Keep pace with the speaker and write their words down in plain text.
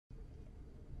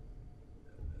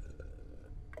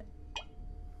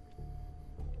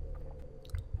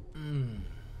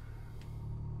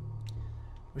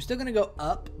We're still gonna go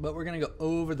up, but we're gonna go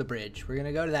over the bridge. We're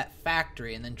gonna go to that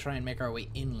factory and then try and make our way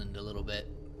inland a little bit.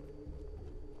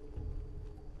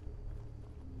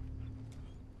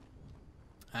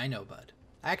 I know, bud.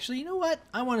 Actually, you know what?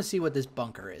 I want to see what this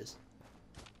bunker is.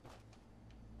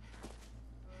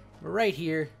 We're right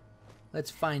here.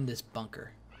 Let's find this bunker.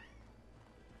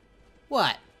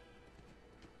 What?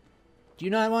 Do you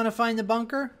not want to find the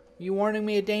bunker? Are you warning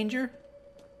me of danger?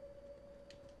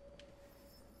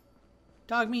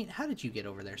 Dogmeat, how did you get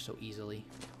over there so easily?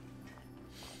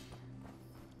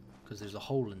 Because there's a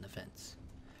hole in the fence.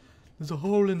 There's a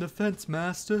hole in the fence,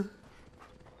 master.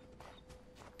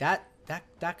 That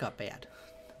got bad.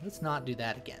 Let's not do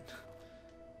that again.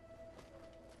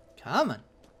 Come on.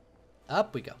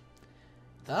 Up we go.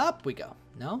 Up we go.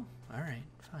 No? Alright,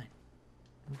 fine.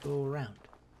 We'll go around.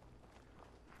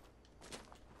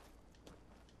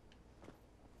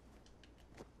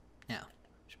 Now,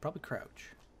 I should probably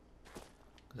crouch.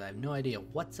 Because I have no idea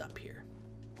what's up here.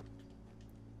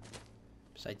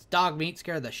 Besides, Dogmeat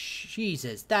scared the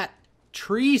Jesus. That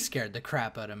tree scared the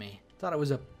crap out of me. Thought it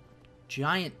was a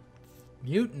giant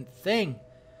mutant thing.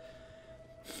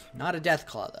 Not a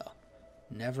Deathclaw, though.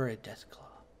 Never a Deathclaw.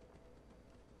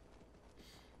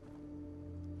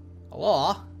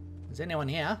 Hello? Is anyone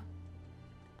here?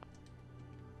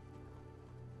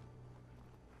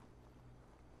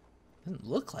 Doesn't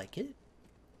look like it.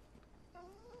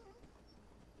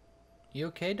 You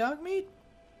okay, Dogmeat?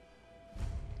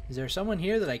 Is there someone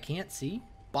here that I can't see?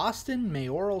 Boston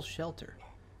Mayoral Shelter.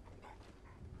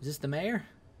 Is this the mayor?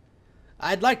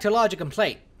 I'd like to lodge a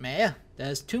complaint, Mayor.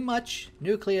 There's too much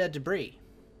nuclear debris.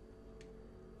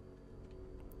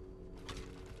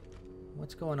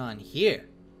 What's going on here?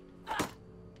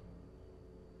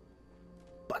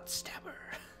 Butt stabber.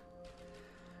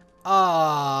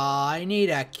 Ah, I need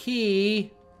a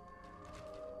key.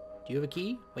 Do you have a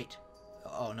key? Wait.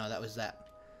 Oh, no, that was that.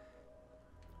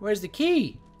 Where's the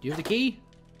key? Do you have the key?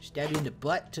 Stab you in the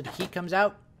butt till the key comes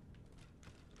out.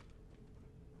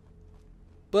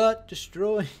 Butt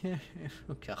destroy.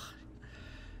 Oh, God.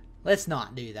 Let's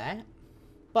not do that.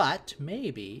 But,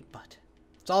 maybe. But.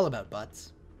 It's all about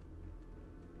butts.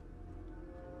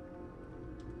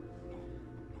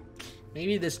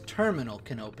 Maybe this terminal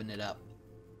can open it up.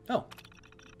 Oh.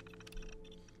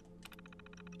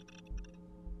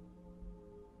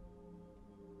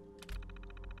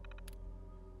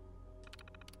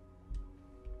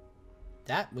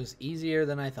 That was easier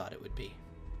than I thought it would be.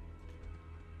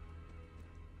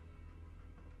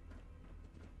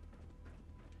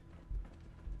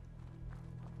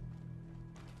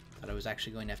 Thought I was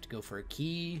actually going to have to go for a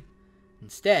key.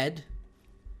 Instead,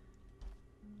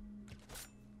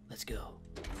 let's go.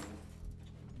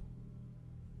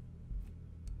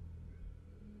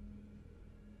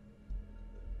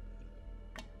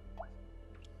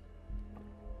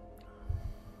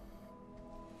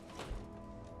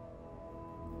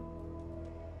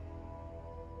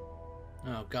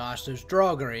 Oh gosh, there's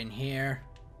Droger in here.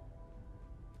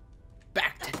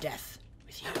 Back to death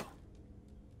with you.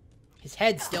 His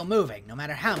head's still moving, no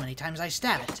matter how many times I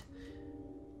stab it.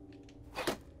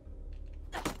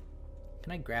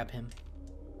 Can I grab him?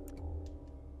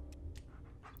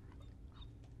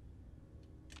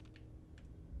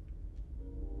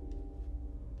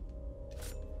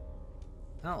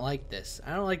 I don't like this.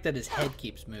 I don't like that his head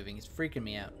keeps moving. It's freaking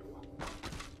me out.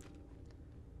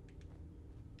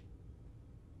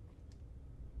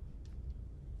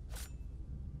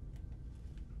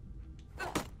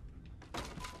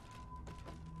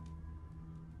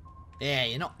 Yeah,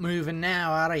 you're not moving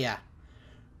now, are ya?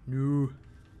 No.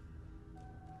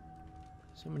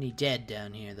 So many dead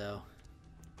down here, though.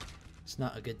 It's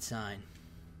not a good sign.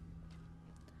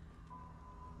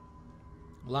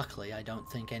 Luckily, I don't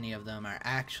think any of them are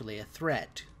actually a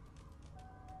threat.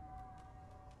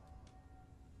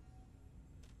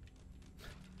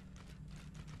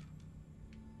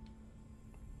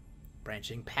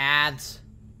 Branching paths.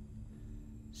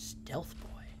 Stealth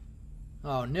boy.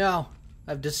 Oh no,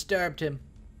 I've disturbed him.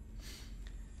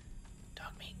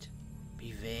 Dogmeat,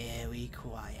 be very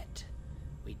quiet.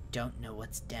 We don't know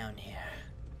what's down here.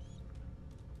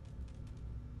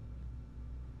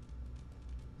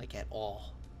 Like at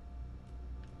all.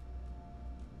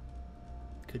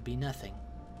 Could be nothing.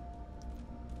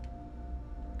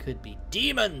 Could be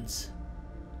demons!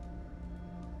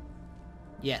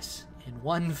 Yes, in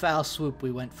one foul swoop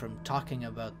we went from talking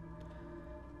about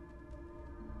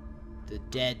the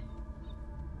dead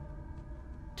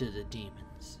to the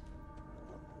demons.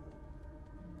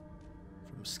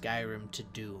 From Skyrim to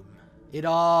Doom. It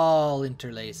all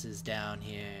interlaces down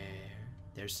here.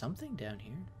 There's something down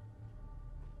here.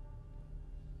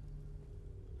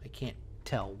 I can't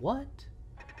tell what.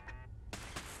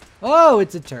 Oh,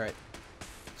 it's a turret.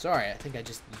 Sorry, I think I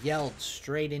just yelled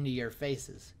straight into your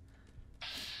faces.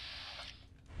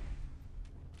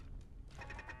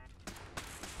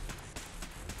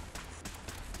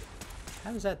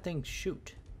 How does that thing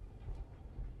shoot?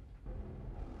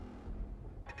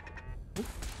 Oop.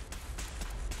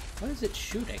 What is it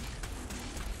shooting?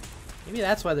 Maybe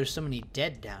that's why there's so many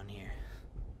dead down here.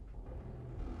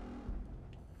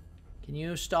 Can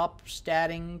you stop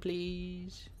statting,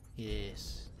 please?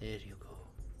 Yes, there you go.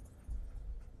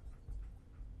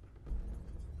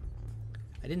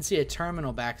 I didn't see a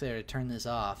terminal back there to turn this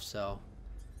off, so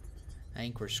I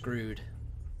think we're screwed.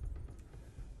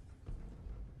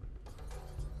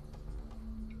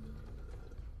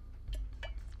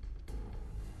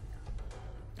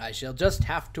 I shall just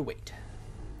have to wait.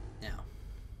 Now,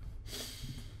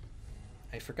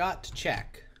 I forgot to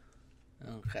check.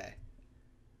 Okay.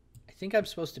 I think I'm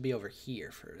supposed to be over here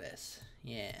for this.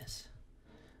 Yes.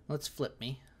 Let's flip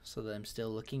me so that I'm still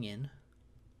looking in.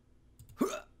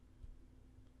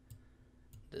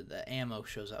 The ammo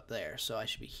shows up there, so I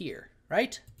should be here,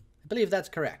 right? I believe that's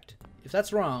correct. If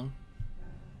that's wrong,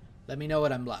 let me know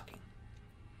what I'm blocking.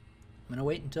 I'm gonna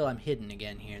wait until I'm hidden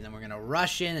again here, and then we're gonna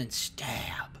rush in and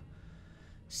stab.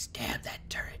 Stab that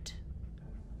turret.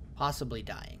 Possibly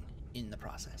dying in the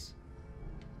process.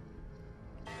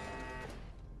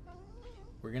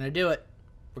 We're gonna do it.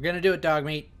 We're gonna do it, dog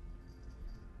meat.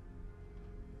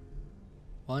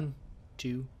 1,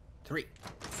 2, 3.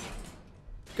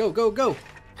 Go, go, go!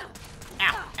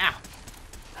 Ow, ow!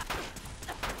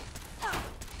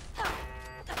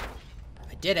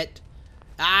 I did it!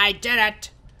 I did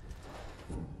it!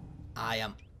 I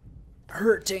am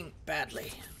hurting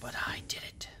badly, but I did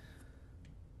it.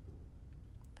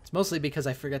 It's mostly because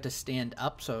I forgot to stand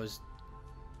up, so I was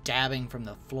dabbing from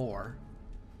the floor.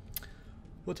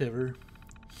 Whatever.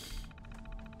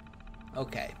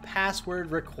 Okay,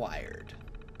 password required.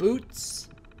 Boots,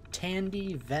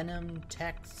 Tandy, Venom,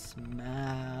 Tex,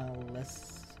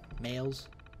 Males.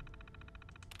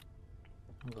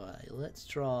 Okay, let's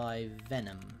try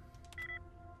Venom.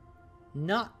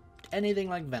 Not anything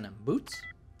like Venom. Boots?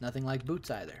 Nothing like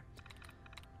Boots either.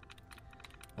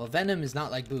 Well, Venom is not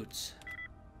like Boots.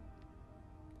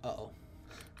 Uh-oh.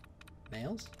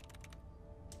 Males?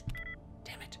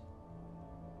 Damn it.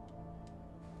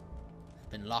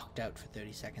 I've been locked out for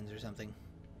 30 seconds or something.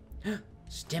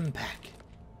 Stim pack.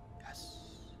 Yes.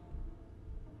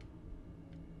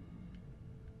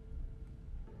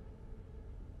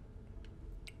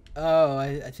 Oh,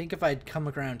 I think if I'd come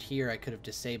around here, I could have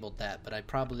disabled that, but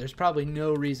there's probably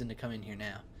no reason to come in here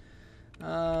now.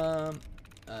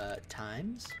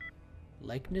 Times.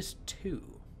 Likeness 2.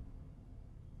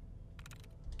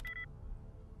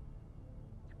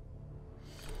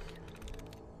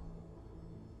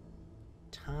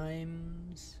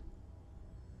 Times.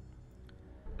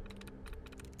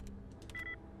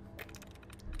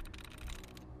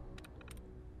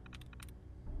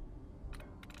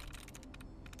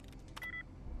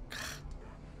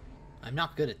 I'm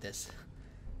not good at this.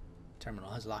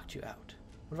 Terminal has locked you out.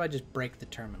 What if I just break the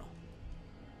terminal?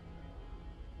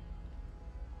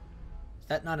 Is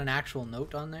that not an actual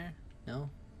note on there? No?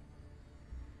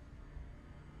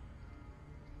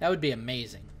 That would be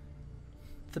amazing.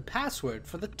 The password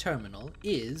for the terminal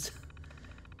is...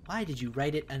 Why did you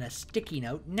write it on a sticky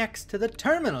note next to the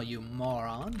terminal, you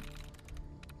moron?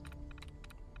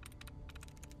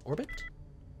 Orbit?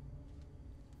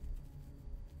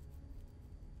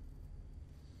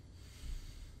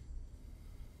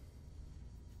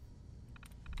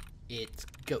 It's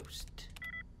ghost.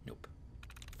 Nope.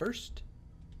 First?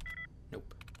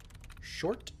 Nope.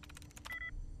 Short?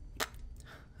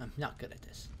 I'm not good at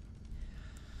this.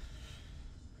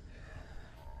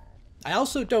 I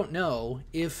also don't know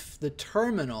if the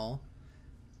terminal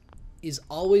is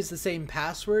always the same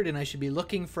password and I should be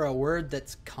looking for a word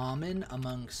that's common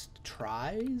amongst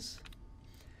tries.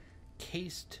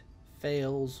 Cased,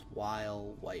 fails,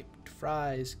 while, wiped,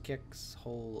 fries, kicks,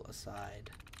 hole,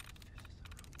 aside.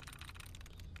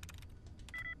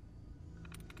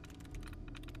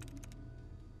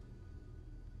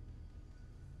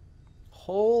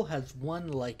 Hole has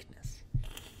one likeness.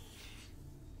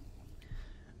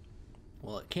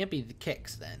 Well, it can't be the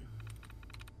kicks then.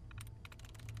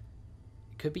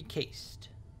 It could be cased.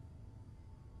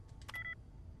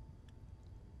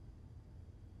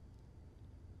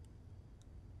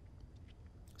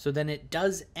 So then it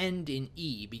does end in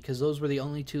E because those were the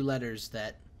only two letters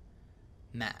that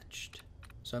matched.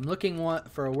 So I'm looking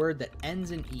for a word that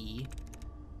ends in E.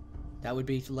 That would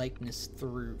be likeness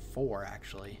through 4,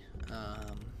 actually.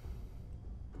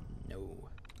 No.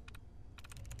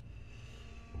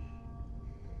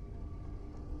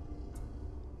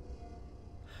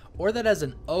 Or that has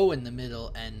an O in the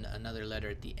middle and another letter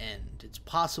at the end. It's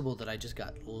possible that I just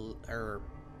got, or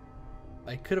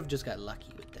I could have just got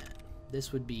lucky with that.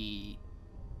 This would be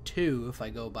 2 if I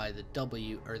go by the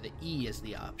W or the E as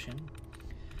the option.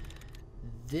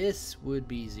 This would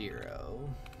be 0.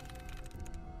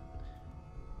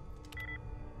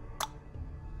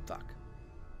 Fuck.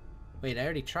 Wait, I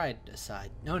already tried a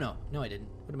side. No, I didn't.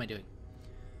 What am I doing?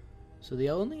 So the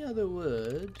only other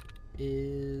word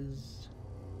is...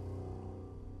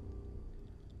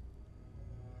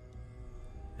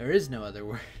 There is no other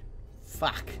word.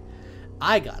 Fuck.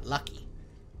 I got lucky.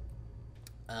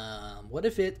 What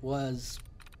if it was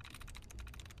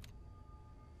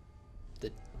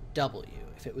the W?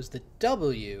 If it was the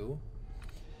W...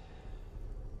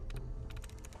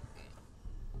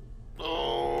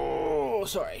 Oh,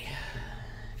 sorry.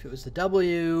 If it was the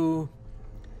W,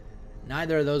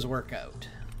 neither of those work out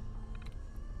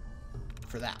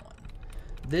for that one.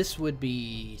 This would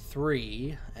be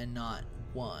 3 and not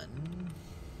 1.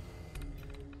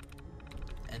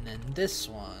 And then this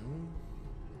one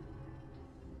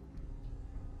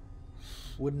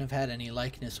wouldn't have had any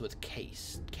likeness with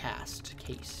cased.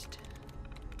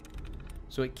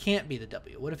 So it can't be the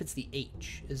W. What if it's the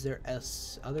H? Is there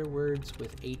other words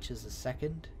with H as a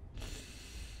second?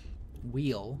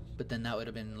 Wheel, but then that would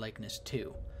have been likeness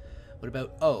 2. What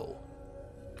about O?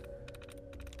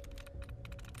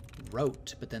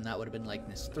 Wrote, but then that would have been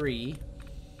likeness 3.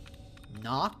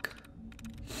 Knock.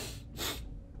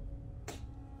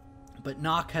 But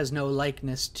knock has no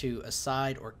likeness to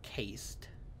aside or cased.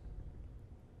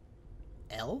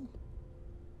 L?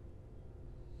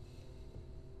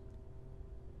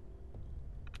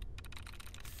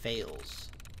 Fails.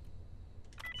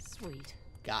 Sweet.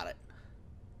 Got it.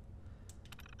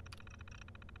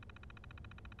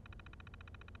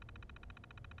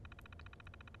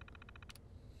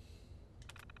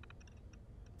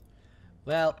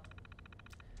 Well,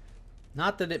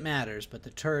 not that it matters, but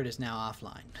the turret is now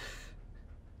offline.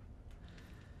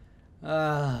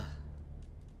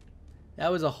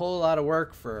 That was a whole lot of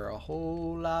work for a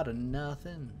whole lot of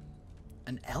nothing.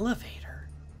 An elevator.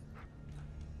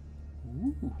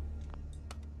 Ooh.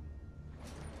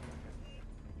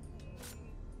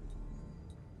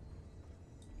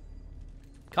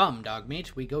 Come, dog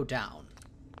meat, we go down.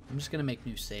 I'm just gonna make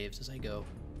new saves as I go.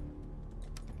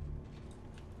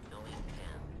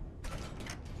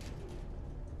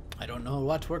 I don't know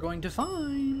what we're going to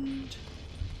find.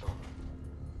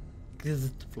 This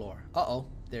is the floor. Uh-oh,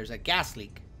 there's a gas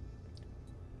leak.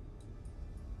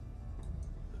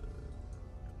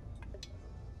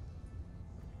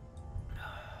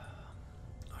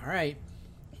 All right,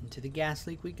 into the gas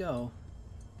leak we go.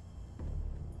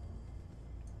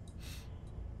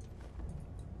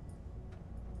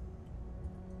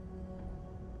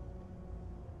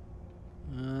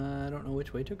 I don't know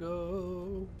which way to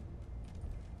go.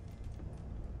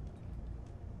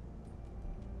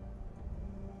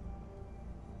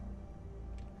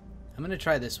 I'm gonna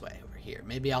try this way over here.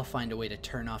 Maybe I'll find a way to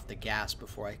turn off the gas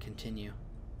before I continue.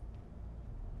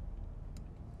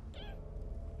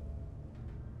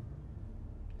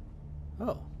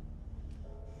 Oh,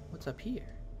 what's up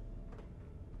here?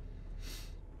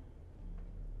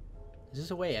 Is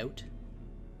this a way out?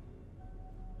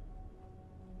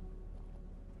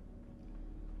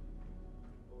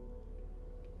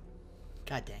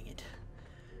 God dang it.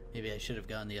 Maybe I should have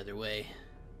gone the other way.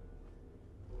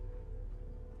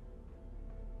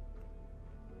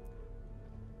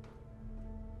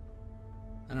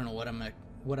 I don't know what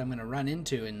I'm gonna run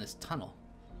into in this tunnel.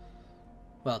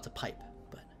 Well, it's a pipe,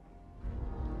 but...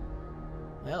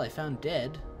 Well, I found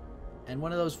dead. And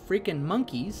one of those freaking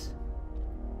monkeys.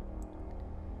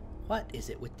 What is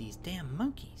it with these damn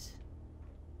monkeys?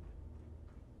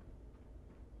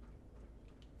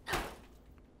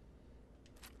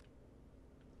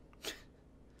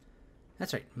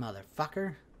 That's right,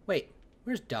 motherfucker. Wait,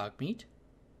 where's dog meat?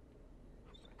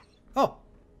 Oh!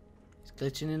 He's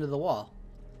glitching into the wall.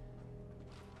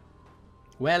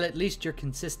 Well, at least you're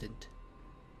consistent.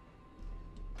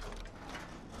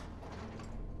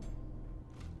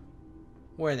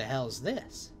 Where the hell's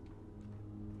this?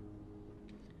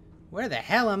 Where the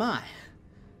hell am I?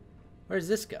 Where does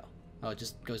this go? Oh, it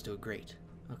just goes to a grate.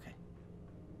 Okay.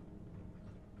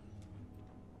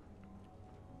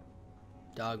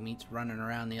 Dog meat's running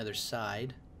around the other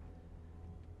side.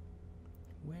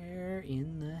 Where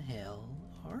in the hell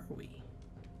are we?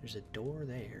 There's a door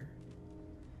there.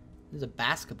 There's a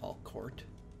basketball court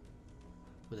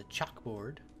with a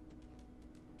chalkboard.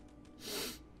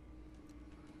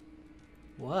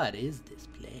 What is this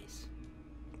place?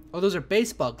 Oh, those are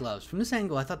baseball gloves. From this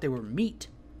angle, I thought they were meat.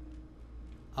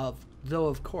 Though,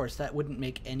 of course, that wouldn't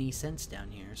make any sense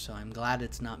down here, so I'm glad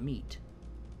it's not meat.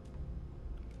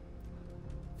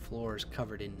 Floor is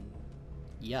covered in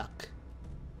yuck.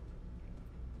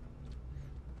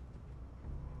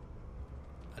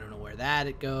 I don't know where that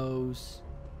it goes.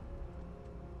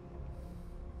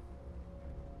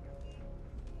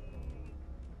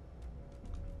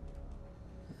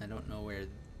 I don't know where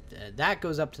that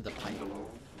goes up to the pipe.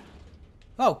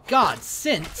 Oh God,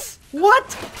 Synths!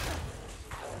 What?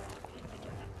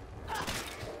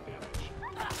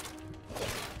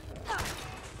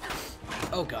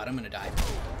 Oh God, I'm gonna die.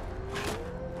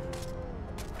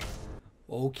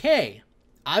 Okay,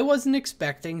 I wasn't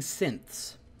expecting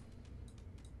Synths.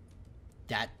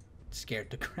 That scared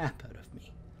the crap out of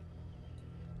me.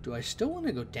 Do I still want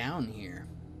to go down here?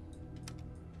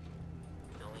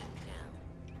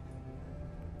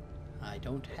 I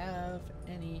don't have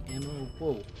any ammo.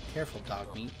 Whoa, careful,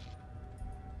 dog meat.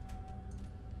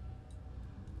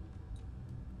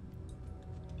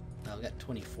 Well, I got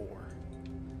 24.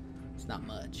 It's not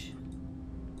much.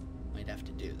 Might have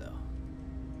to do, though.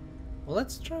 Well,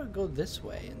 let's try to go this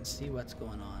way and see what's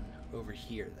going on over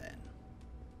here, then.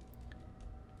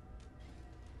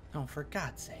 Oh, for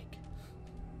God's sake.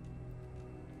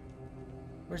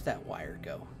 Where's that wire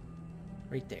go?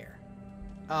 Right there.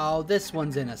 Oh, this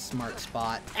one's in a smart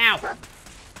spot. Ow!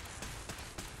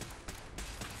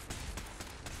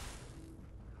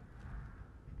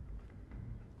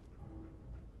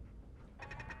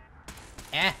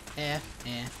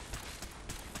 Eh.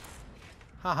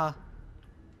 Haha.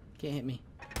 Can't hit me.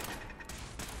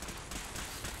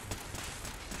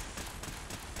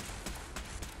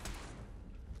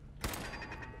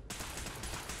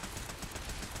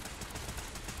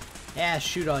 Yeah,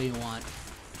 shoot all you want.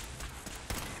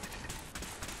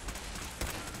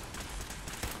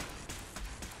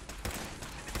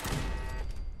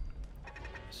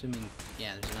 Assuming,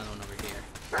 yeah, there's another one over here.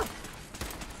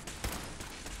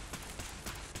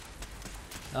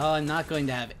 Oh, I'm not going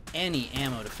to have any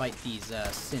ammo to fight these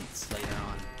synths later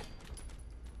on.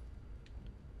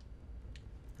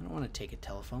 I don't want to take a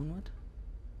telephone with.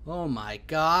 Oh my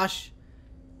gosh.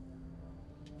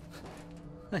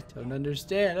 I don't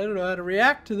understand. I don't know how to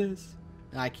react to this.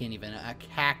 I can't even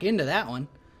hack into that one.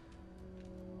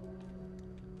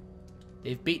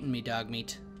 They've beaten me, dog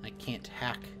meat. I can't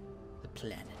hack the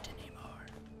planet anymore.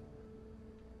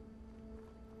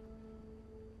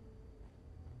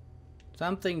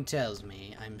 Something tells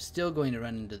me I'm still going to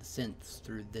run into the synths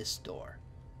through this door.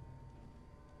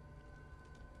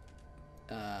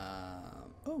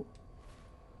 Oh.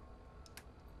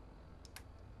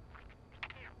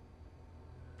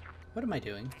 What am I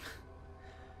doing?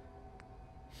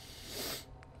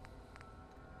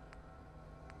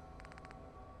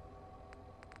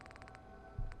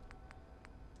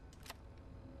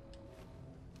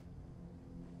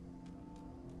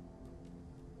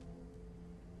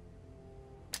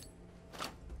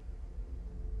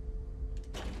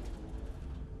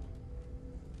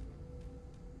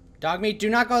 Dogmeat, do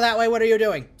not go that way. What are you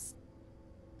doing?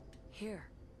 Here.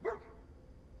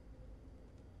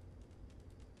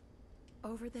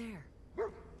 Over there.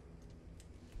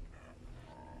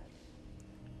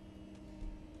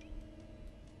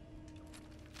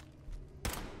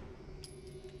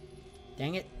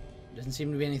 Dang it. Doesn't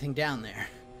seem to be anything down there.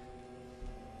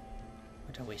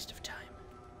 What a waste of time.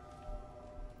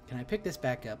 Can I pick this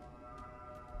back up?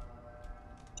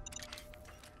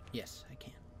 Yes, I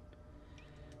can.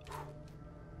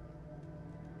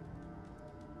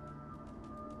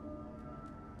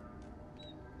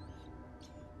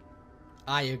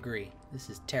 I agree. This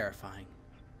is terrifying.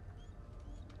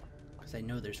 Because I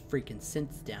know there's freaking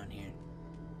synths down here.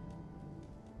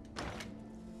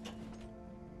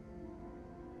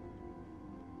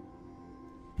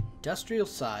 Industrial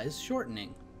size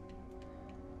shortening.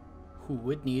 Who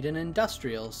would need an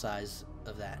industrial size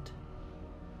of that?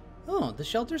 Oh, the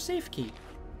shelter safe key.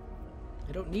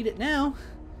 I don't need it now.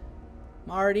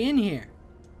 I'm already in here.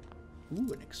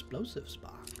 Ooh, an explosives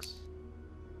box.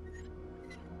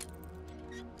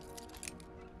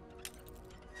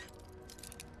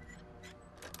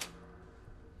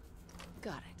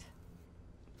 Got it.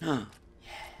 Huh.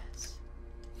 Yes.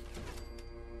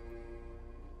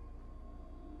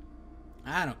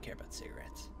 I don't care about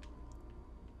cigarettes.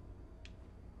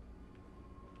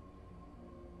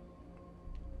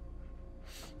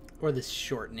 Or this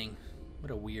shortening.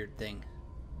 What a weird thing.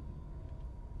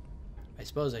 I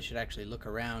suppose I should actually look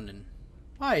around and...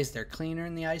 Why is there cleaner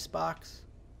in the icebox?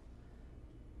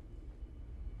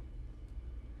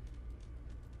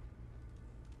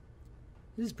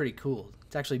 This is pretty cool.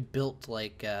 It's actually built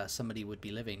like somebody would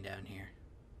be living down here.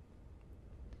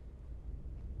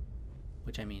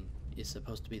 which I mean is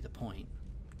supposed to be the point.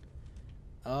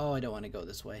 Oh, I don't want to go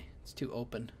this way. It's too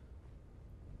open.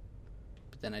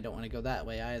 But then I don't want to go that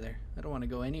way either. I don't want to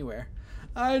go anywhere.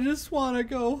 I just want to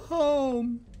go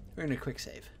home. We're going to quick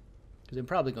save. Because I'm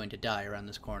probably going to die around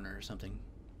this corner or something.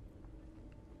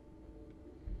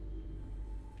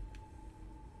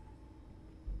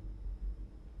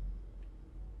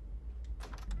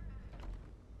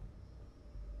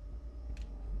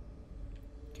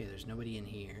 Okay, there's nobody in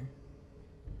here.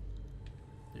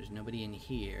 There's nobody in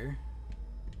here.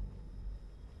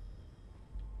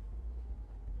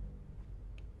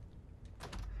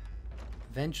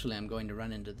 Eventually I'm going to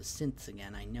run into the synths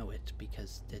again. I know it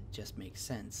because it just makes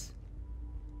sense.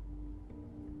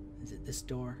 Is it this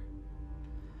door?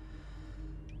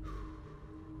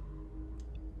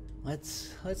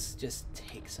 Let's just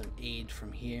take some aid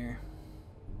from here.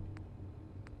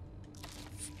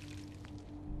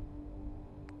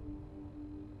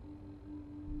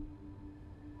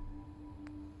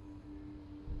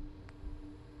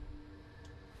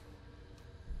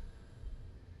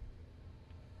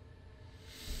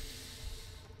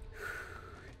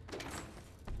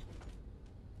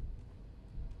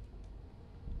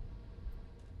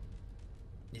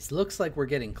 It looks like we're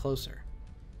getting closer.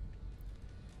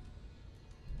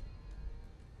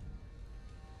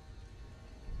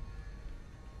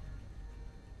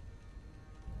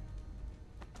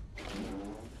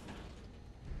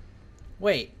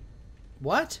 Wait,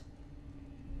 what?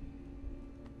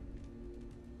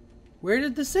 Where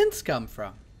did the synths come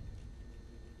from?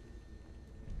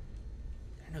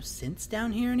 There are no synths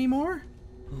down here anymore?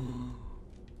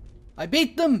 I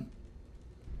beat them!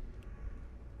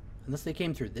 Unless they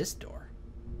came through this door.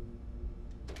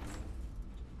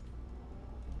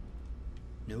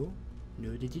 No,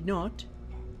 no they did not.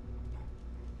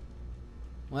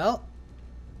 Well,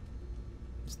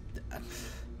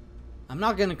 I'm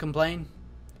not gonna complain.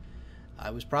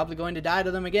 I was probably going to die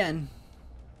to them again.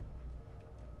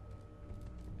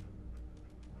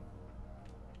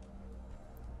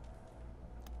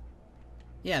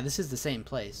 Yeah, this is the same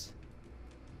place.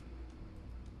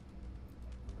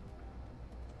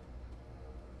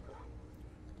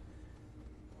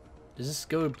 Does this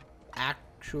go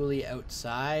actually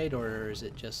outside, or is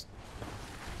it just...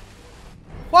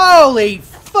 Holy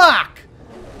fuck!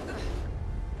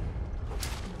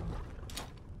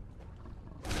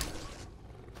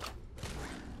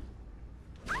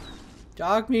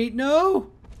 Dog meat,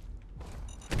 no!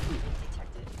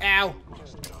 Ow!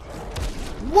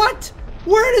 What?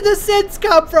 Where did the synths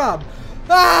come from?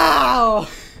 Ow!